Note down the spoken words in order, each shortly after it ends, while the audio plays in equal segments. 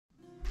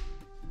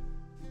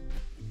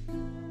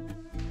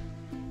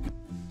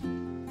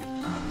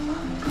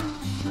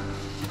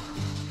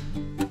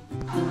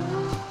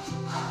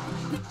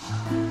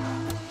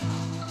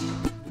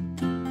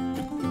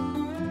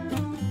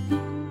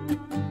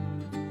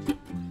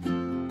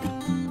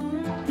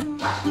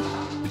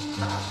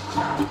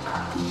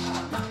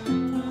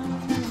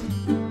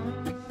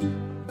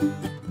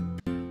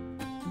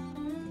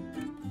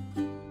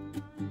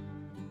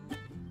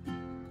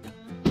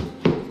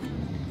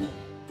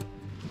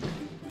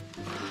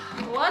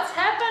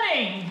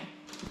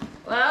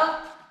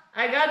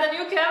I got a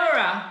new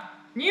camera,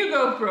 new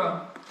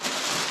GoPro.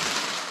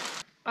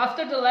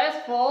 After the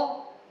last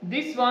fall,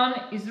 this one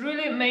is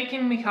really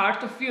making me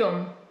hard to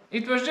film.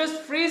 It was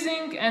just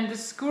freezing and the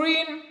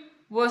screen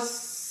was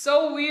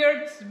so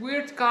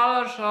weird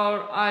colors,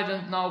 or I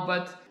don't know,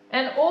 but...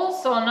 And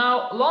also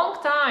now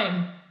long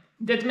time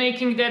that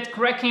making that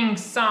cracking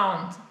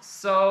sound.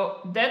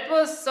 So that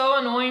was so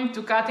annoying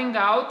to cutting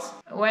out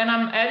when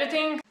I'm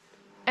editing.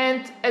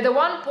 And at the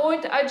one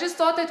point I just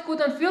thought I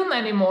couldn't film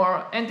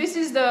anymore, and this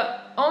is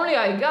the only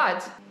I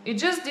got. It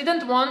just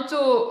didn't want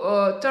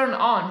to turn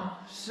on.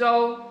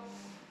 So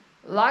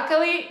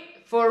luckily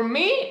for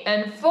me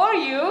and for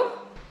you,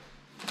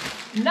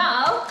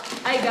 now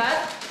I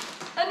got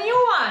a new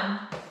one,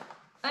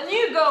 a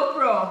new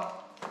GoPro,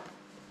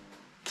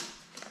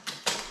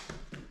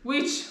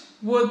 which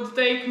would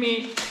take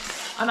me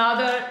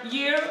another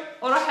year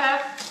or a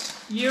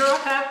half.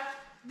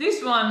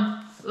 This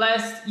one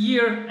last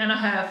year and a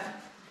half.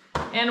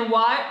 And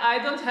why I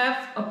don't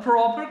have a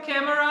proper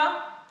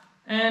camera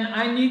and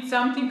I need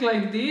something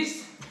like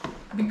this?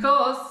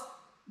 Because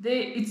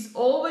it's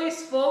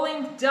always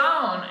falling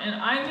down and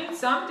I need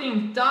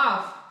something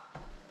tough.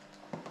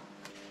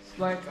 It's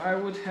like I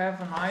would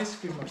have an ice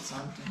cream or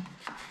something.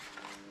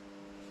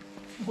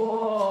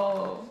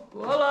 Whoa,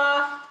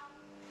 voila!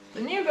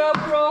 The new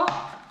GoPro.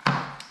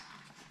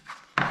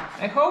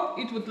 I hope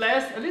it would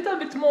last a little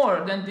bit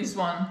more than this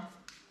one.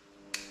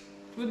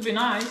 It would be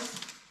nice.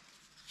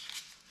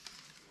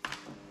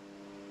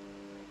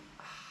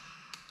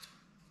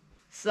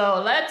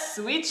 So let's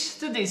switch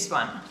to this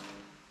one.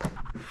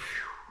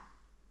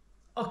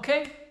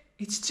 Okay,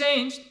 it's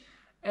changed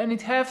and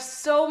it has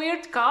so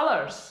weird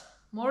colors.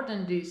 More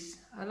than this.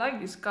 I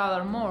like this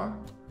color more.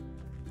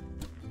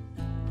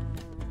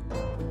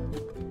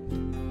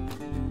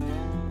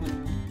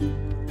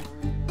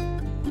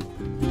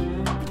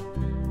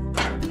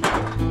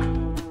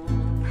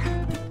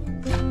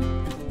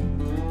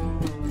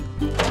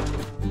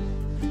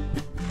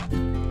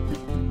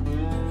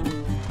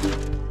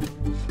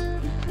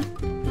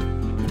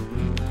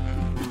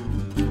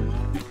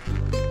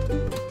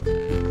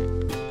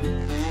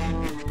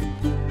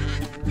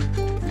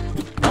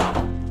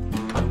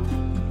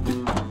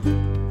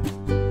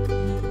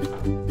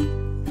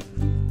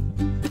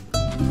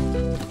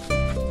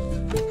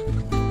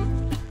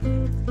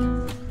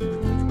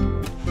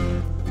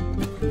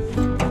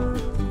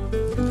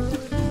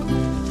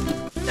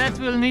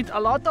 Will need a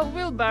lot of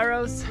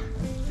wheelbarrows.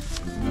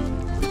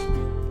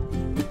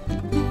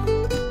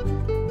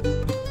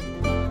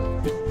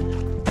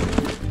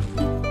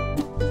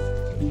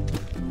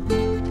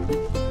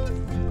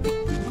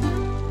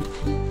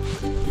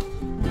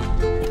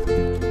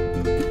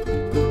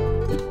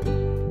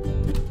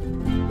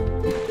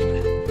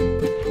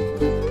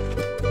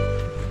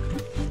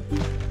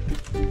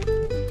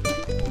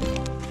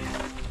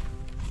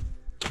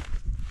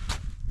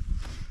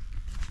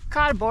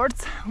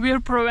 Cardboards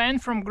will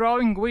prevent from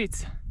growing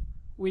weeds.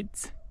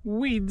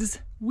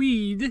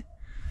 Weed.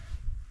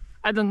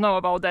 I don't know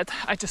about that,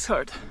 I just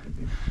heard.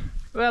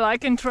 Well, I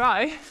can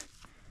try.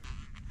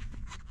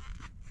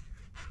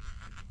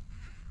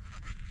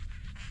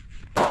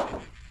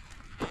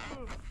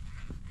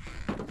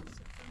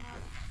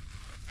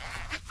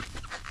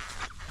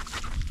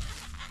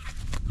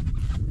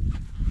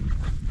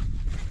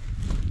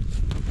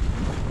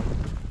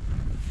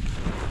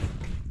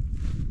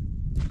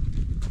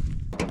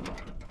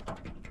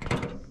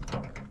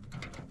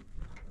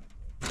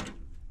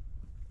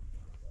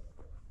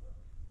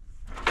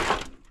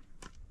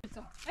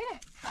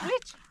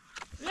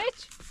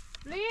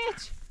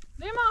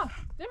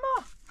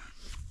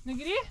 Не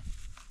гри?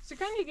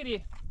 Сега не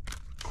гри.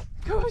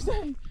 Кой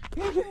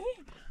не гри?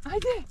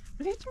 Айде,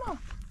 лич ма.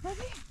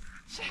 Нади.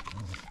 Ще.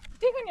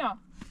 Тиганя.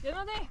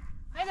 Нади.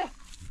 Айде.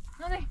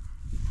 Нади.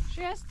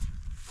 6.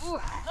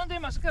 Нади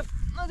ма скъп.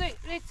 Нади,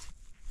 лич.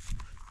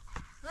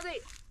 Нади.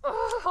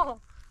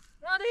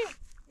 Нади.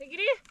 Не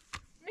гри.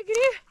 Не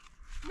гри.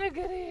 Не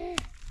гри.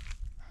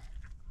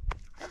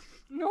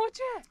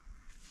 Ноче.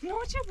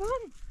 Ноче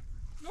вън.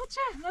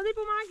 Ноче. Нади,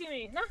 помаги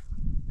ми. На.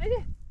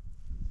 Айде.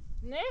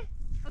 Не.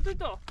 А той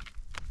то.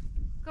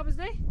 Kaj pa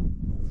zdaj?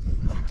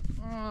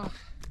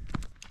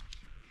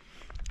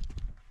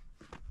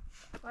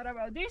 What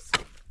about this?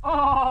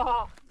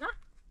 Oh, na?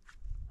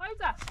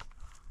 Hajde.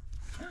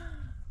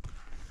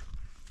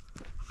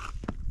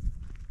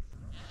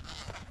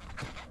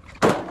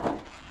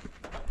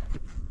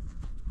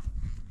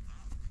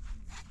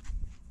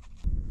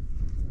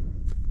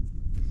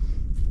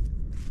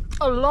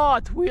 A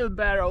lot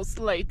wheelbarrows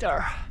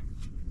later.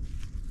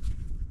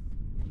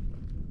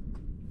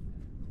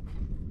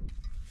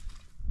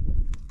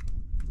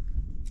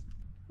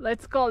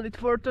 Let's call it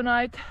for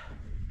tonight.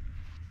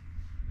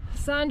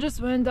 Sun just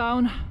went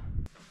down.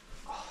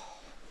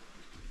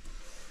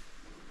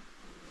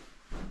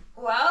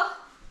 Well,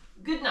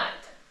 good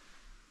night.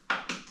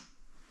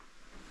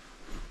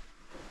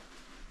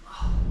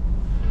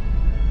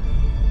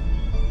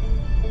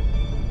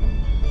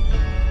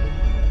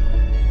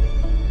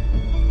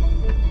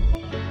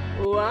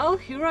 Well,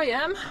 here I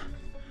am,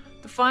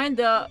 to find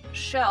the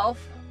shelf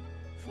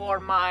for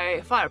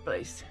my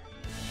fireplace.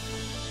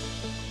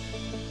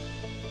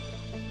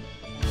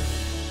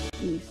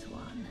 This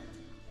one.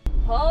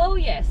 Oh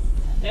yes,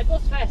 that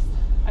was fast.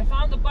 I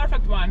found the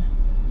perfect one.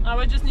 Now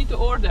I just need to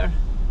order.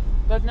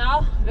 But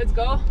now let's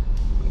go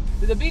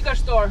to the bigger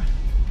store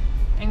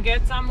and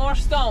get some more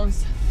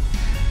stones.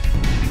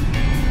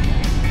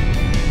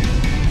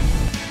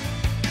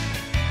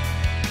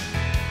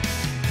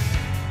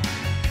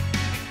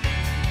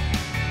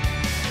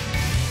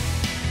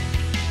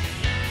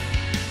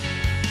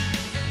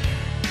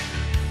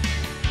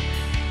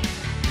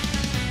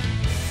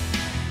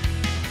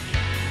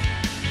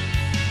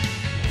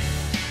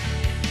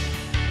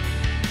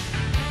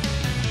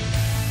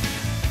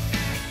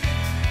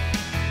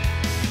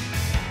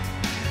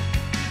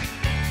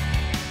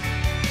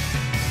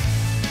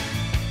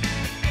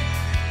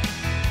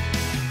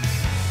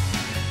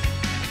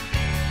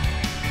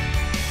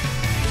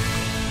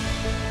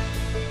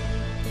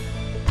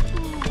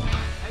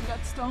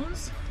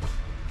 Stones.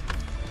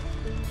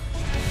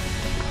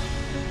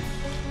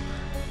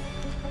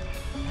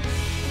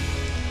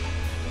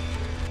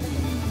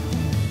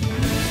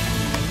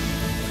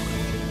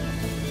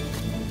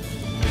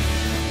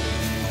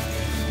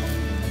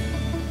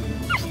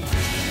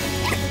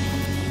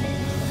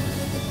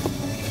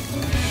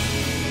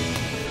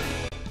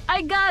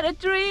 I got a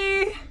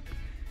tree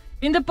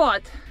in the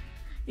pot,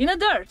 in the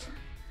dirt,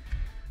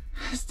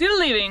 still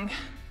living,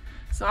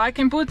 so I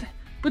can put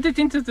it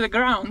into the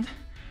ground.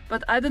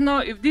 But I don't know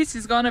if this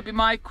is gonna be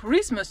my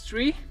Christmas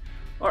tree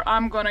or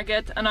I'm gonna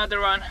get another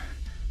one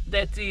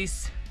that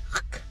is...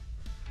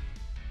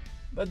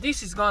 But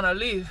this is gonna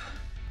live.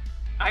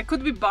 I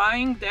could be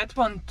buying that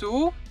one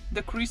too,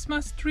 the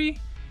Christmas tree.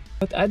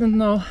 But I don't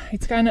know,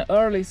 it's kinda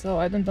early, so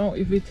I don't know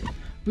if it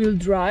will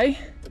dry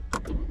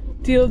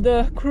till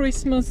the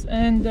Christmas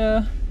and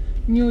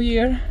New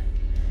Year.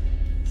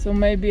 So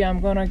maybe I'm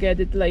gonna get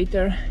it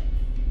later.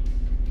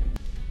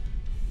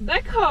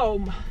 Back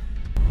home!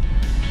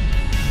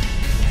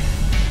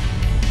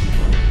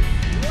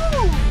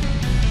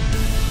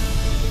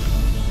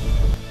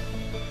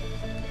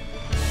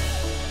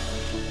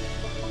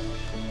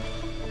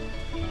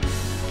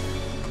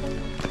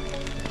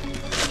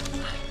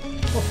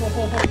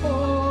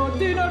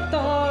 Dinner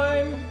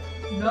time!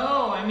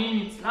 No, I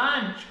mean it's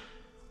lunch.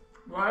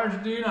 Where's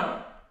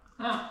dinner?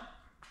 Huh.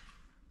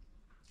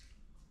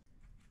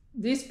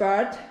 This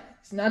part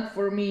is not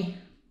for me.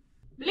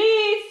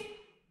 Please!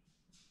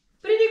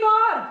 Pretty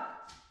girl!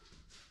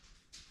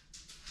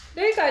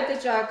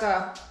 Delikajte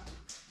čaka.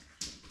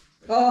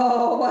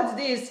 Oh, what's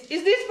this?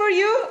 Is this for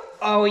you?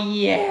 Oh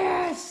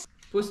yes!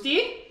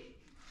 Pusti?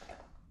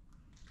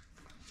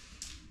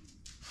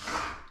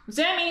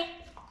 Zemi!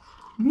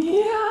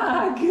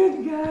 Yeah,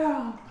 good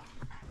girl.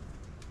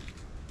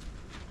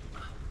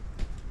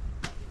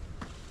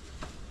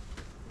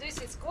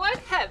 This is quite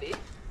heavy.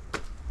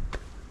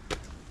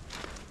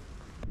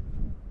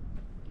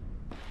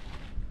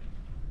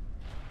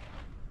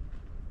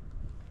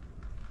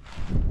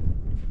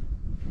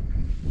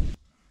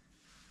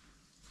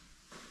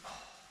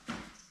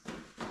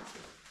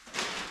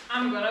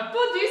 I'm gonna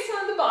put this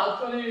on the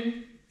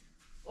balcony.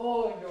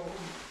 Oh no.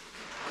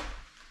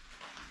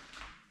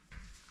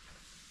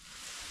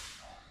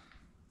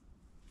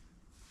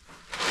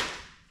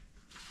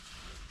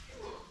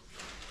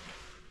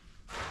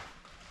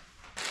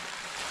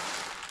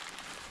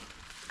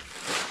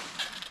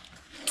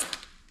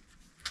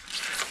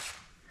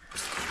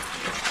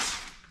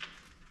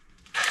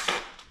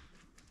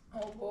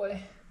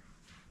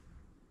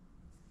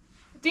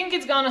 I think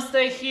it's gonna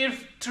stay here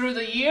through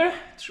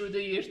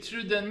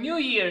the New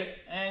Year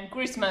and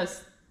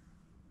Christmas.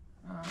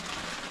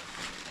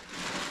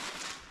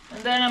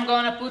 And then I'm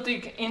gonna put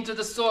it into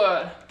the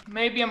soil.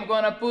 Maybe I'm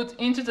gonna put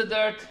into the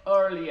dirt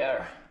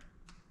earlier.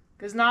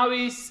 Because now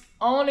it's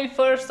only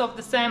 1st of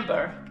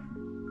December.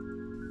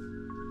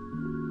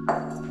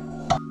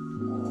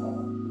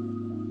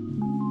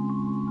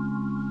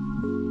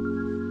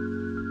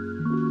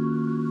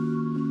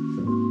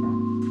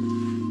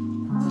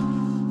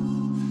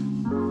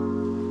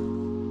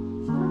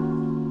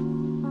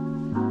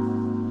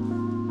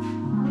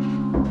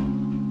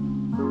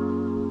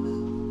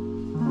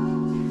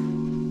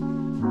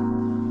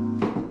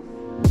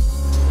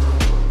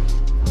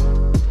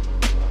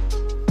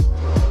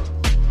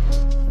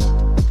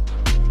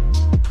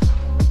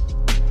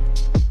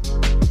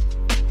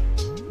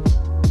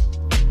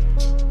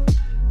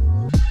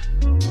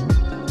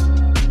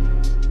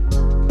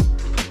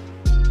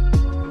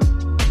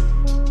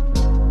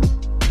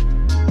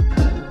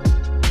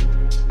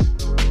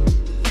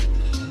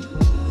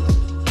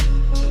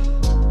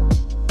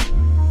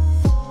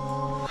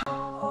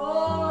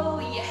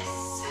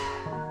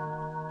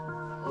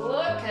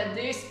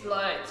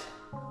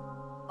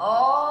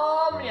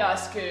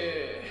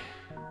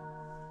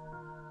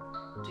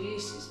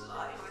 This is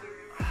life.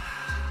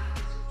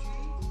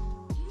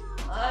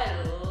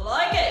 I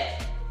like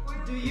it.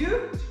 Do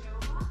you?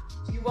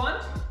 You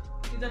want?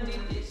 You don't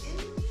need this.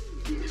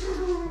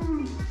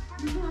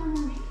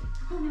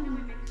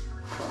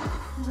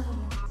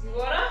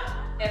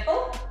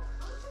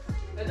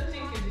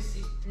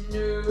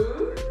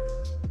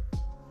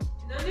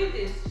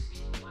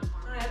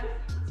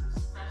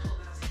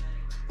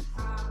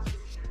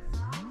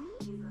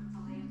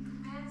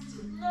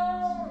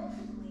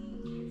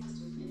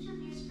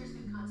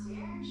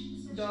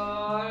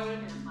 Dal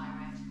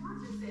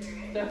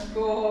da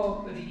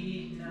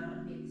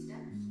coprina.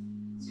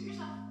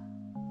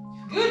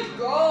 Good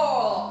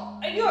girl!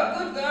 Are you a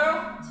good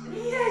girl?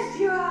 Yes,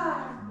 you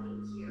are!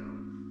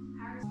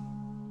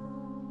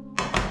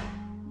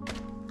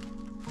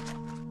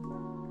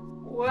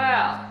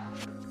 Well,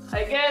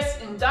 I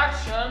guess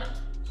induction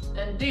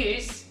and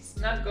this is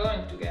not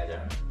going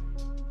together.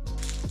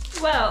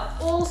 Well,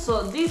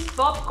 also this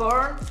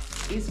popcorn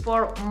is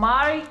for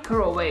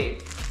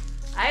microwave.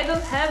 I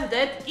don't have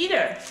that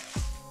either.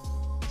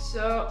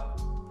 So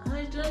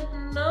I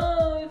don't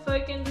know if I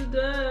can do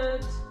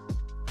that.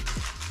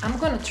 I'm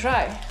gonna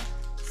try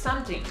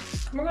something.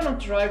 I'm gonna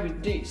try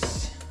with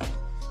this.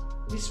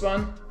 This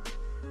one,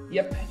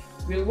 yep,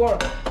 will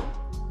work.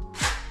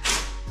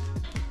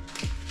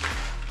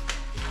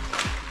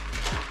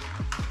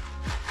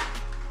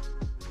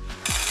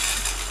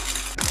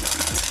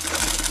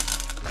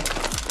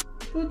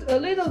 Put a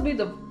little bit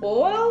of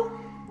oil.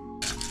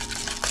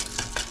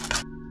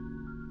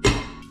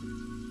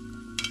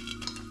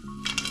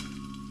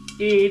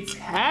 It's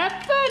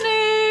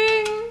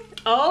happening!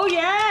 Oh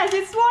yes,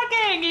 it's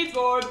working! It's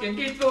working!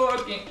 It's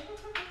working!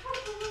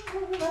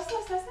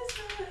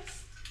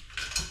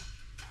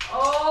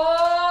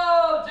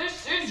 Oh,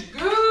 this is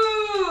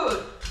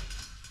good!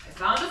 I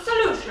found a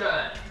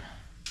solution!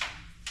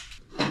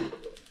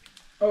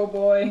 Oh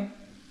boy.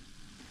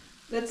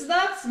 That's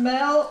not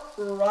smell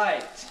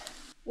right.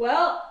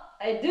 Well,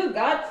 I do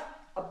got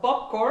a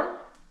popcorn.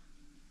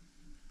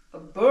 A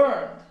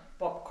burned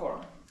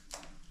popcorn.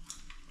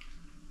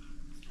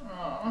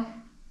 Oh,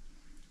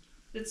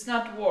 it's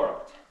not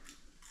worked.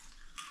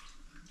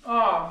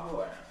 Oh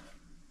boy.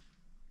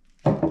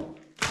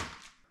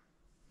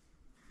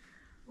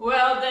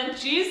 Well then,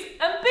 cheese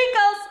and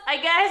pickles, I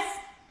guess.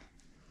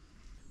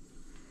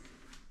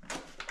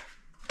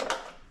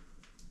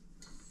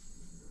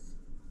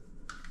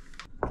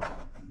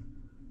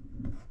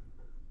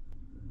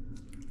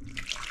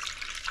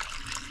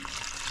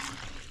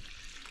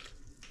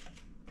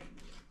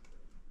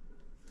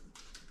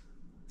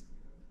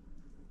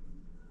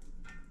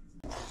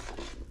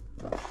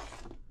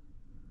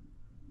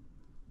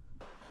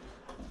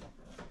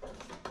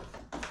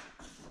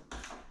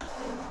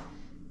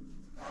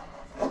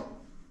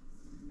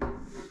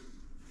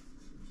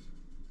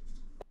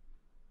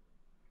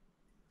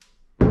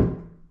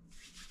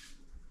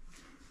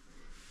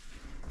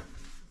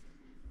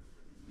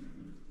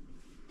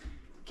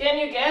 Can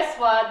you guess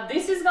what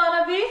this is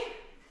gonna be?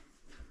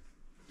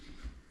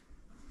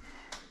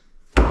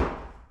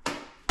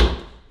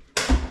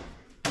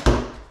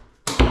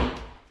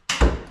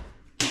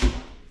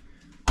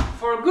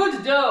 For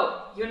good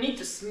dough, you need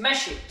to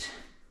smash it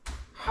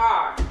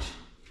hard.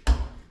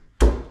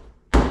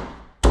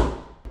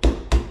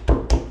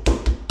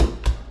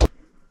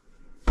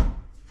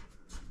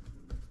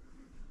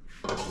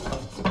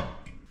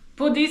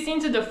 Put this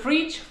into the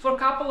fridge for a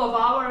couple of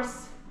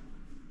hours.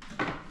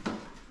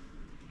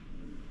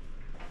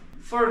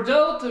 For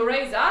dough to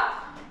raise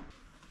up.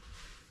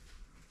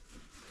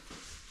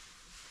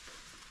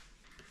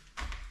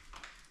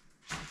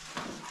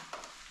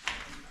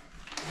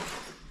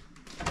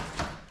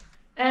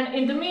 And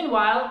in the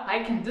meanwhile, I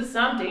can do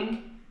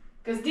something,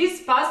 because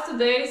these past 2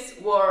 days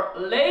were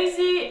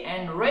lazy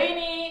and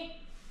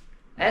rainy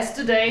as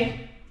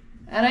today,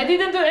 and I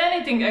didn't do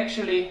anything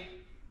actually,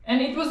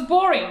 and it was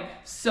boring.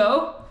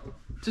 So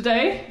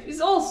today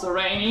is also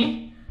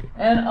rainy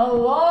and a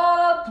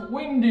lot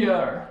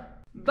windier.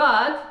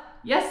 But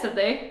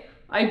yesterday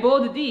I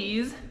bought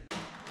these.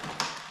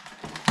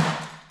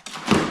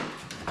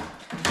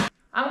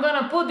 I'm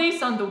gonna put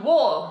this on the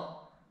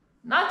wall,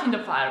 not in the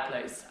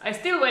fireplace. I'm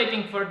still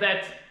waiting for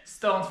that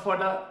stones for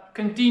the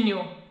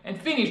continue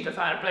and finish the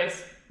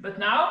fireplace. But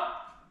now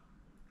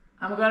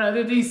I'm gonna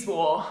do this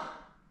wall.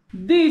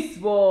 This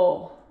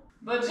wall.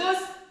 But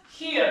just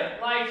here,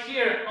 like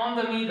here on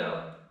the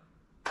middle.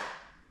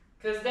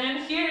 Because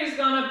then here is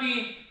gonna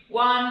be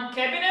one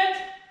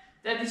cabinet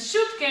that it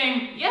should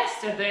came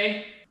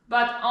yesterday,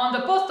 but on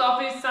the post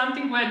office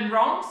something went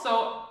wrong,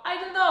 so I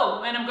don't know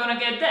when I'm gonna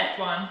get that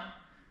one.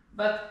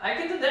 But I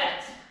can do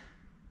that.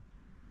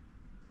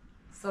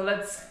 So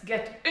let's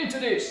get into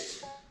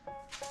this.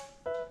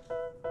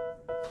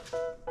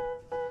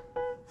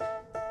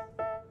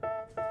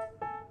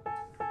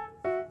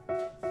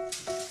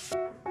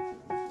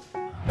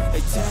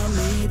 They tell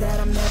me that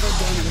I'm never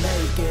gonna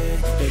make it.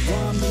 They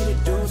want me to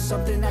do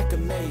something that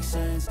could make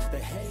sense.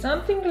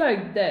 Something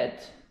like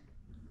that.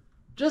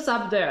 Just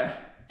up there.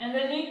 And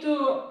I need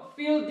to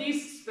fill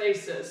these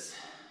spaces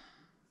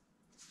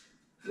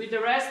with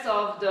the rest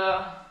of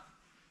the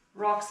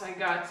rocks I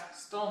got,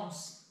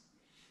 stones.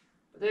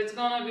 But it's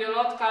gonna be a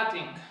lot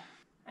cutting.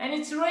 And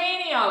it's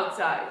rainy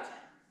outside.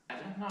 I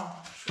don't know.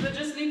 Should I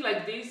just leave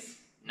like this?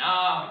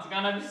 No, it's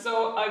gonna be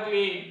so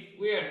ugly.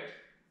 Weird.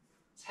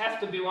 It has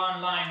to be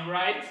one line,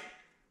 right?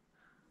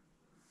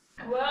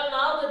 Well,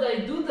 now that I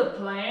do the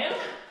plan,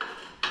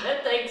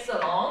 that takes so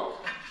long.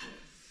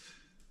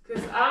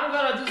 Because I'm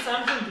gonna do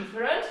something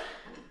different.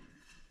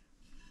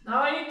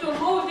 Now I need to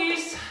move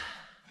this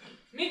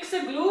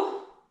mixer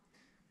glue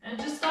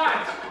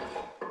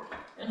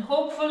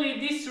hopefully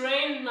this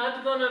rain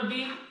not gonna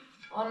be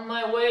on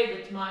my way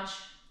that much.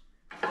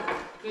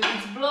 Because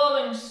it's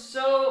blowing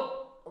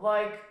so,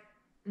 like,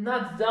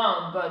 not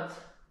down, but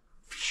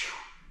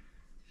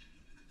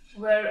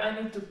where I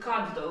need to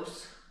cut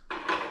those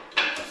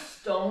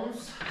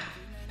stones.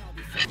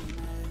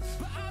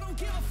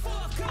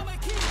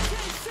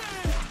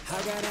 I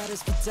got all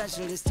this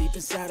potential that's deep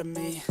inside of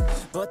me,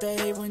 but they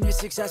hate when you're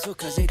successful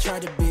cause they try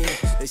to be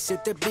it. They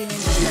sit there being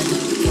disrespectful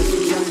because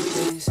you're trying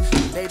things.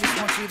 They just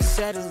want you to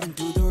settle and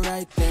do the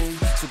right thing.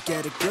 So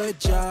get a good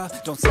job,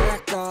 don't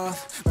slack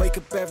off. Wake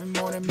up every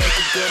morning, make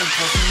a good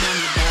impression on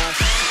your boss.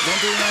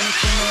 Don't do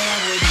anything that I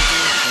wouldn't do.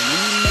 And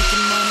when you're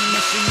making money,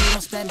 make sure you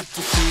don't spend it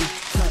too cheap.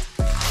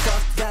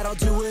 Fuck that, I'll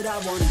do what I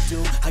wanna do.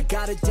 I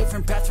got a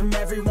different path from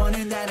everyone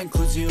and that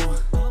includes you.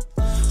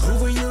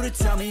 Who are you to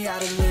tell me how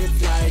to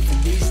live life?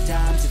 In these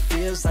times it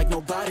feels like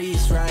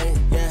nobody's right,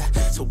 yeah.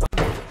 So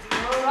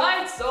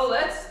alright, so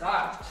let's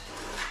start.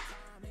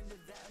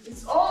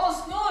 It's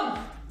almost noon.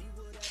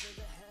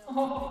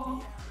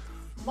 Oh,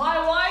 my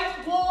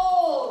white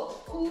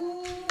wall.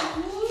 Ooh,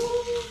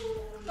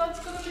 that's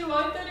gonna be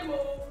white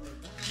anymore.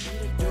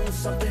 Do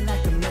something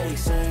that can make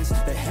sense.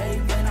 They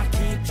hate when I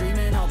keep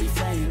dreaming I'll be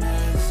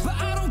famous, but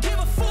I don't give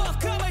a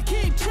fuck, I'ma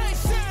keep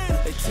chasing.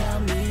 They tell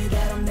me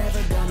that I'm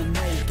never gonna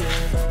make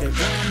it. They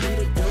want me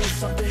to do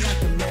something that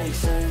can make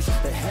sense.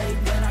 They hate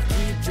when I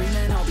keep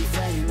dreaming I'll be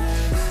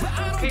famous.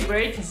 Okay,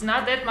 great, it's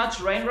not that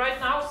much rain right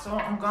now, so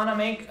I'm gonna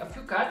make a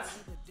few cuts.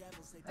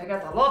 I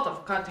got a lot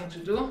of cutting to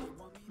do.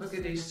 Look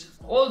at this,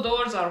 all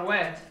doors are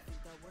wet.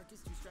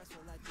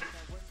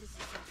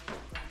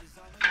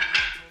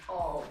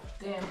 Oh,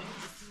 damn,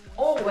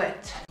 all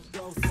wet.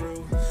 Go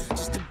through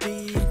just to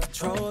be in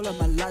control of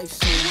my life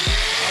soon.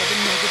 All the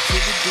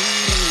negativity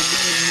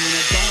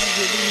I don't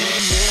really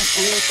even mess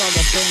with all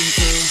I've been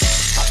through.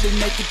 I've been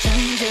making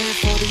changes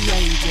for the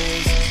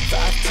ages.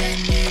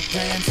 5-10-year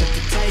plans are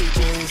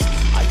contagious.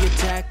 I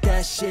attack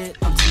that shit,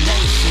 I'm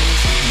tenacious.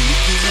 And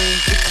if you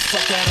ain't, get the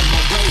fuck out of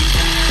my way,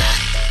 man.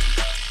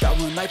 Got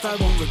one life, I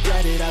won't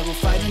regret it. I will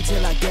fight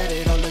until I get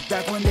it. I'll look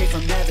back one day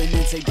from heaven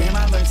and say, damn,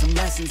 I learned some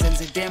lessons. And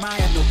say, damn, I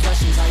have no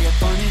questions. I had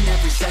fun in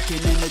every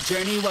second, and the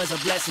journey was a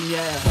blessing,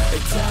 yeah. They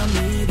tell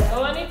me that.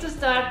 So I need to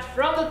start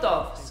from the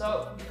top.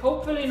 So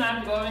hopefully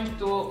not going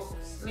to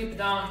slip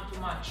down too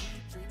much.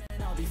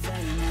 I'll be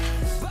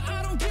famous, but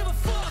I don't give a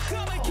fuck,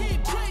 I'ma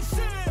keep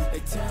chasing. They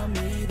tell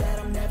me that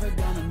I'm never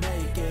gonna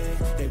make it.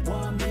 They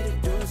want me to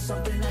do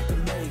something that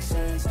can make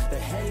sense. They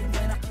hate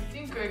when I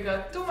think I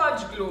got too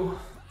much glue.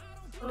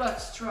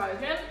 Let's try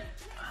again.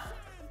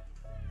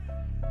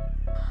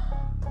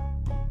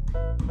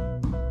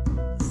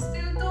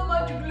 Still too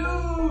much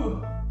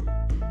glue.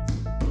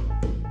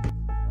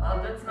 Well,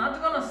 that's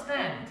not gonna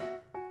stand.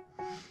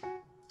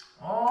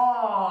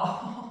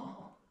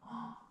 Oh,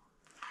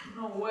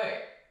 no way.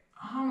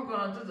 How am I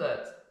gonna do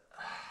that?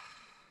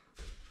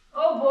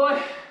 Oh boy,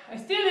 I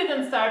still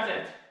didn't start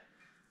it.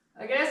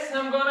 I guess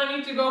I'm gonna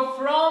need to go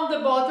from the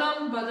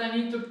bottom, but I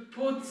need to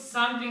put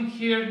something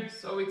here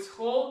so it's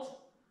hold.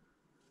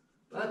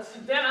 But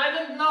then I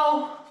don't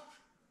know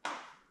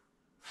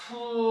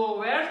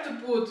where to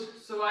put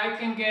so I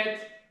can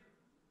get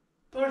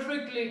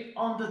perfectly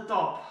on the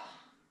top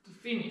to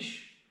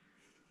finish.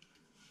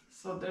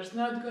 So there's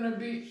not gonna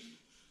be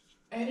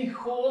any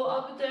hole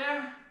up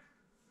there.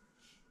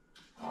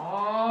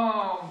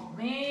 Oh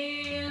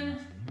man.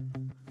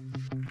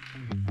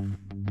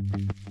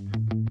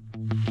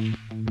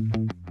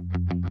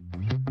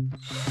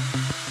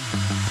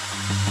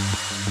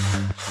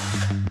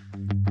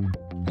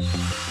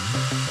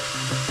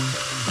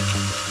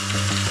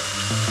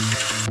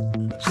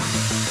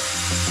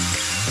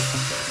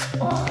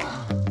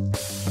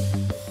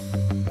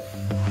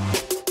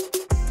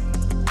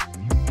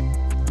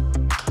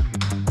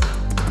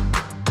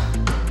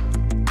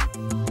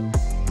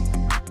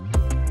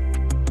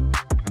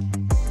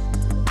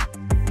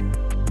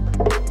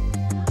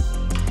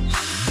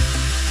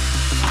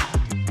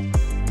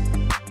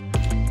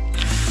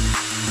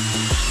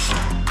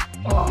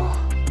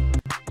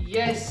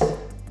 Yes,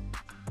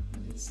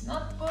 it's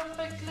not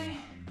perfectly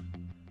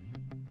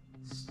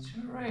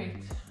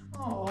straight.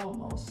 Oh,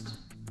 almost.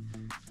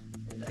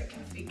 And I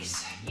can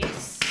fix.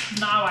 Yes,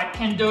 now I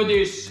can do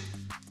this.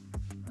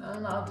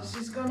 And now this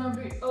is gonna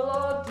be a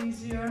lot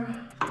easier.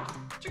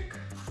 Check.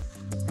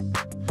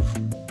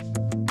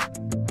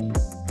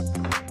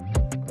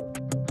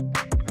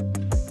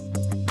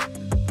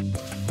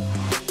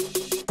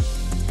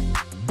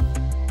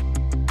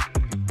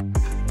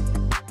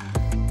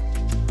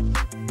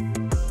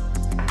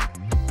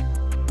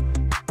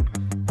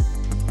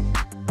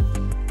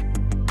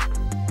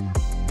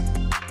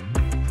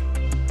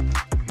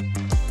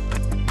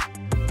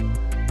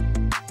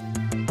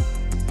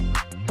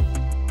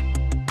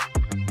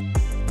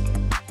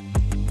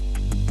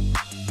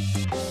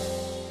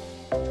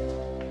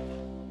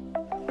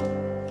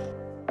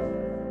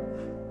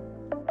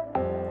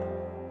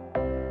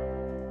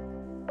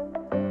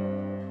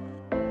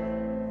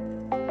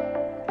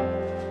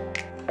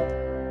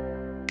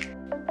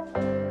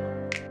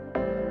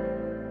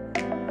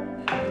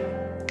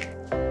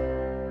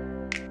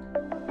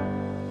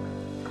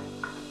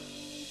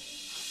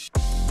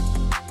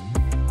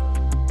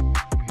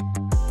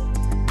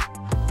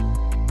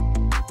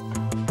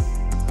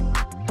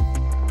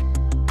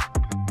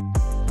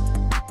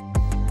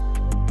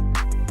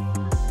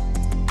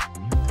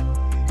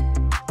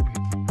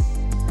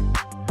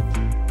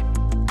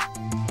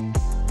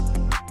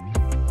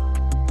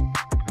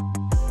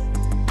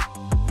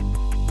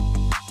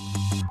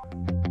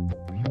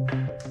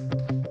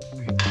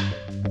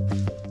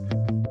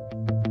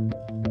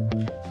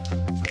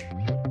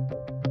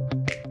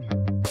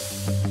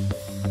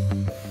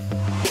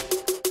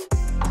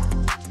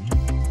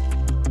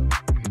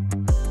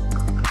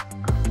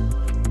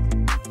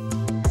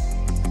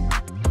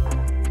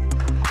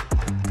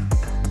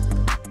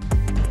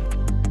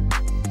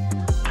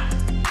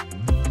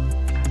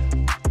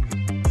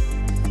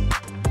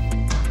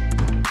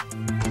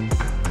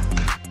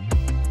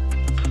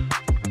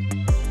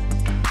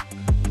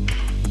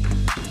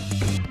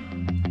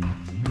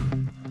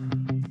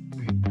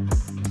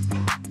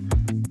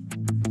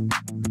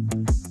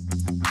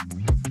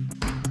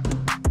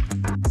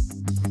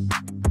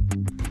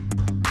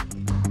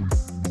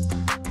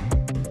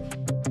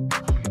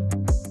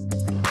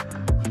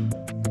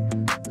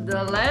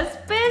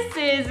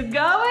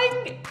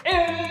 going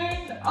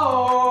in.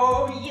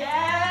 Oh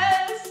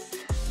yes!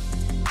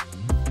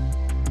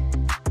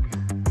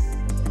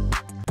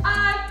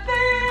 I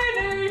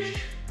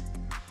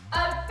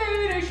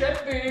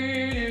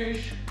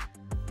finish.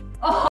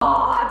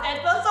 Oh,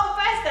 that was so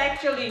fast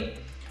actually.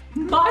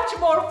 Much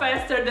more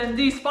faster than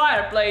this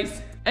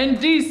fireplace. And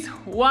this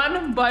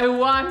one by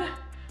one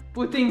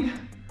putting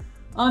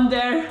on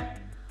there.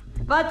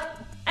 But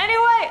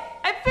anyway,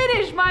 I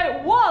finished my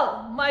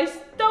wall, my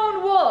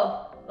stone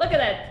wall. Look at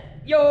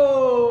that.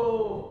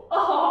 Yo!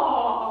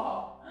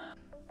 Oh!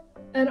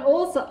 And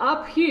also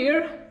up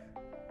here,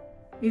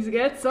 it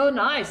gets so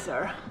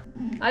nicer.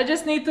 I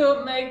just need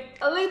to make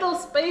a little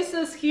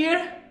spaces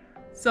here,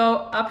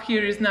 so up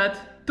here is not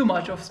too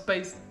much of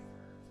space.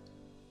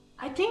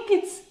 I think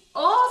it's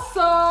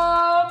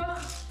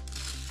awesome!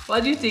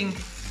 What do you think?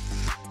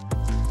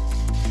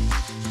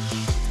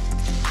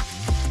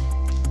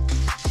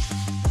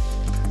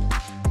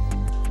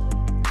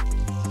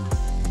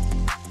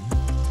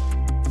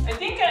 I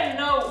think I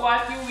know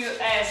what you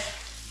will ask.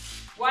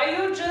 Why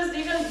you just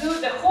didn't do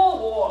the whole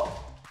wall?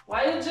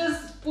 Why you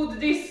just put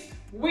this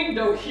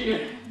window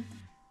here?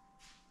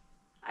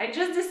 I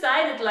just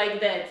decided like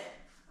that.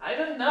 I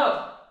don't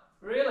know,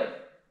 really.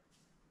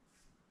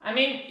 I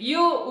mean,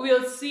 you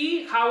will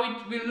see how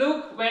it will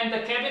look when the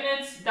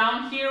cabinets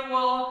down here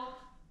will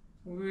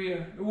work,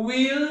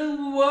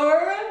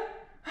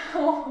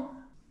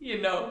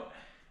 you know.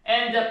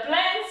 And the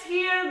plants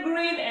here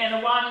green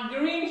and one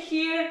green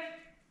here.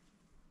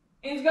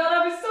 It's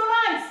gonna be so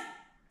nice.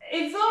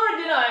 It's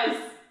already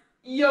nice.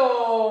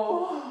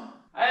 Yo.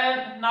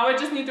 And now I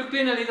just need to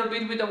clean a little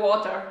bit with the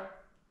water.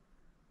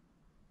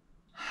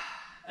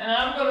 And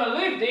I'm gonna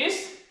leave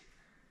this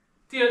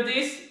till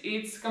this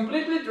it's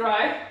completely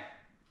dry.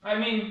 I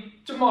mean,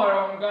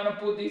 tomorrow I'm gonna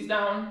put this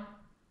down.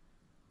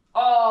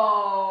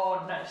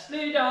 Oh,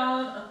 nicely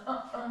done.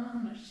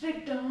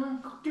 Nicely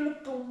done.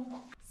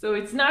 So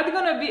it's not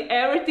gonna be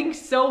everything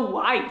so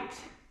white.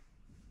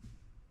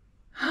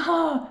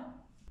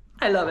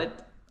 I love it.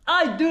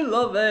 I do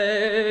love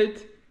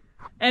it.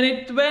 And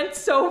it went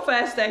so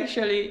fast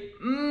actually.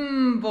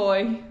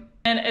 Boy.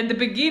 And at the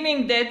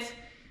beginning that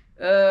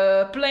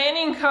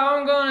planning how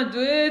I'm gonna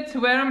do it,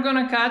 where I'm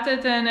gonna cut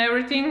it and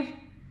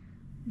everything.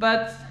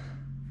 But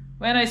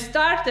when I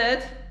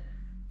started,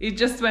 it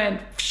just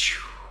went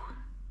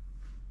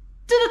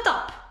to the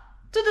top,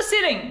 to the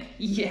ceiling.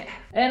 Yeah.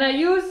 And I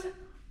use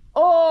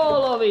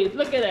all of it.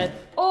 Look at that.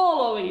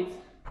 All of it.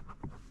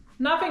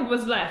 Nothing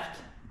was left.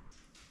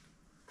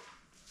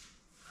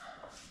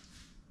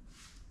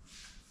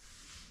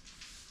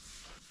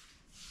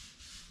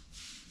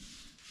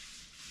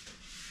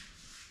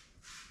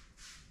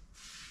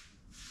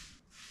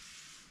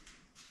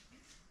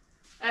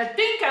 I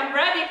think I'm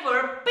ready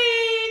for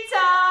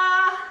pizza!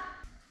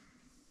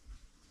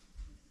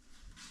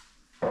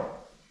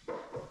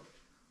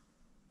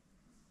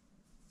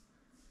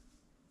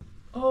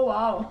 Oh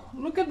wow,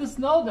 look at the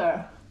snow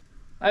there.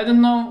 I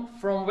don't know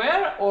from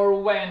where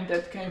or when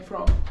that came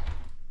from.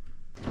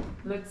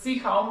 Let's see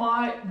how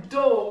my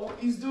dough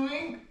is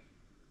doing.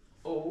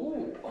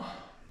 Oh.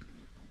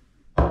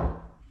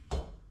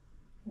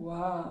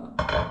 Wow.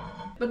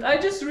 But I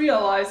just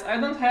realized I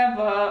don't have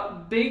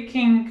a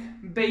baking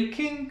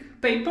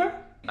paper.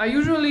 I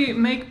usually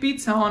make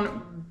pizza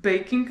on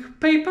baking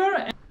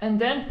paper and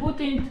then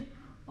put it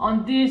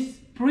on this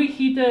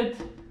preheated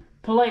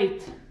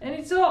plate. And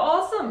it's so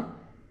awesome.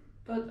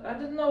 But I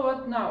don't know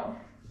what now.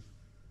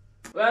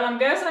 Well, I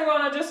guess I'm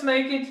gonna just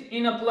make it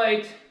in a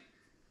plate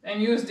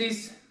and use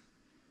this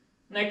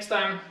next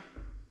time.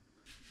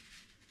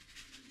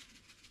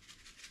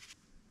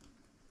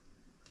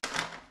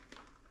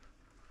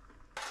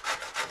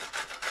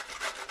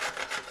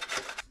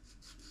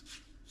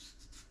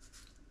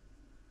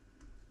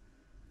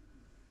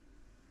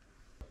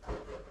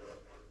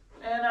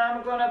 And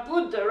I'm gonna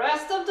put the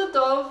rest of the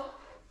dough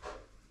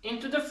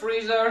into the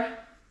freezer.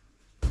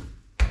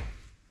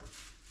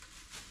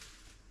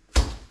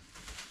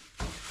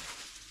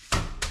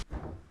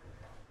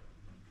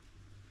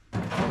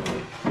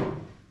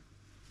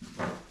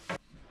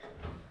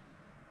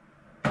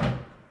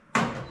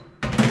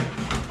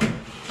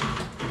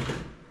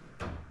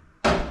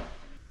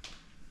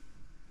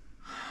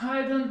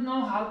 I don't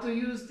know how to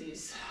use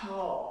this.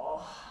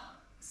 Oh,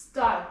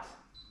 start.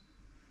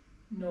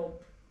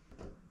 Nope.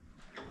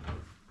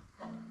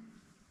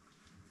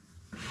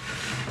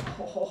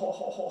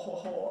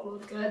 Oh,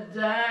 look at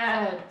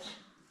that.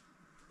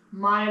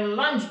 My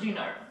lunch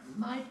dinner.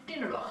 My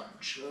dinner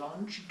lunch.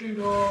 Lunch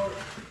dinner.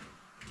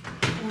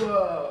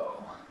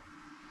 Whoa.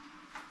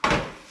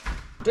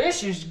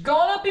 This is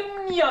gonna be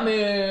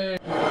yummy.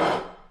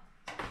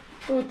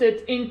 Put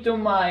it into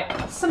my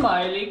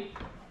smiley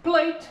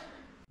plate.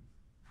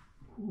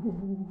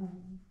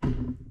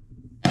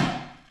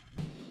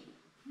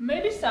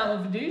 Maybe some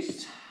of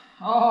this.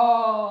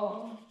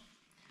 Oh,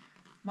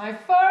 my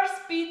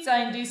first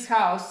pizza in this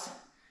house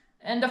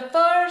and the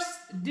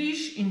first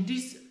dish in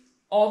this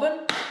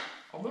oven.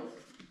 I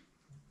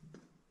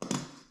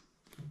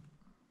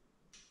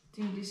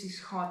think this is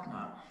hot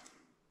now.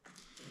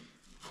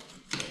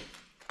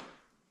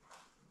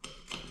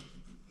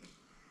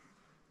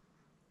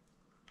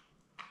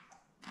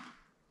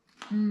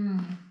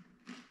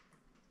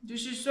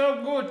 This is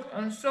so good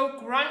and so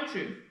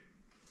crunchy.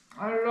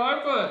 I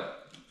like it.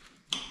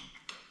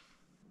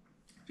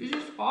 This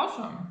is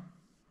awesome.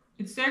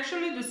 It's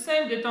actually the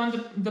same that on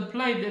the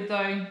plate that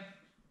I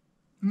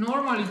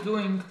normally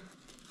doing.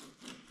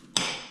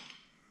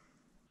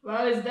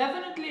 Well, it's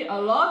definitely a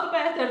lot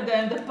better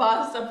than the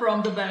pasta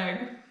from the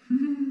bag.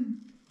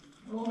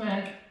 Oh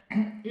man,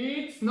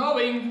 it's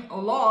snowing a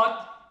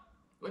lot.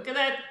 Look at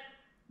that.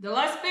 The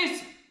last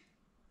piece.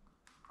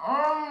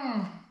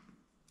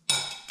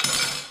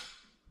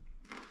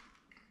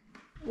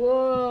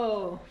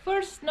 Whoa,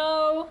 first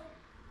snow.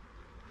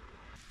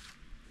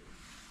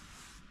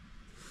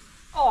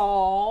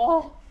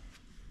 Oh.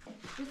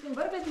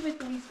 Bora ver se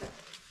com isso.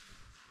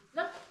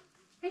 Não?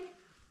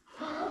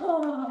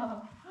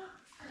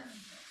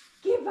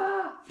 Que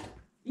va?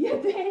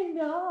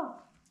 Jedyna.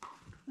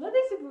 No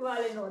daj sobie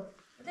powalę noc.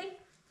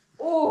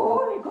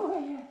 O,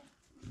 legoje.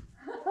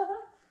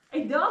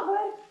 Ej,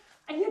 dober.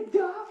 Ej,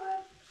 dober.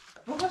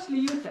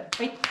 Poszli jutro.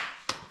 Ej,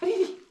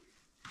 pridi.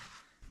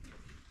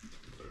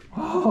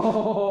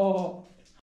 Oh.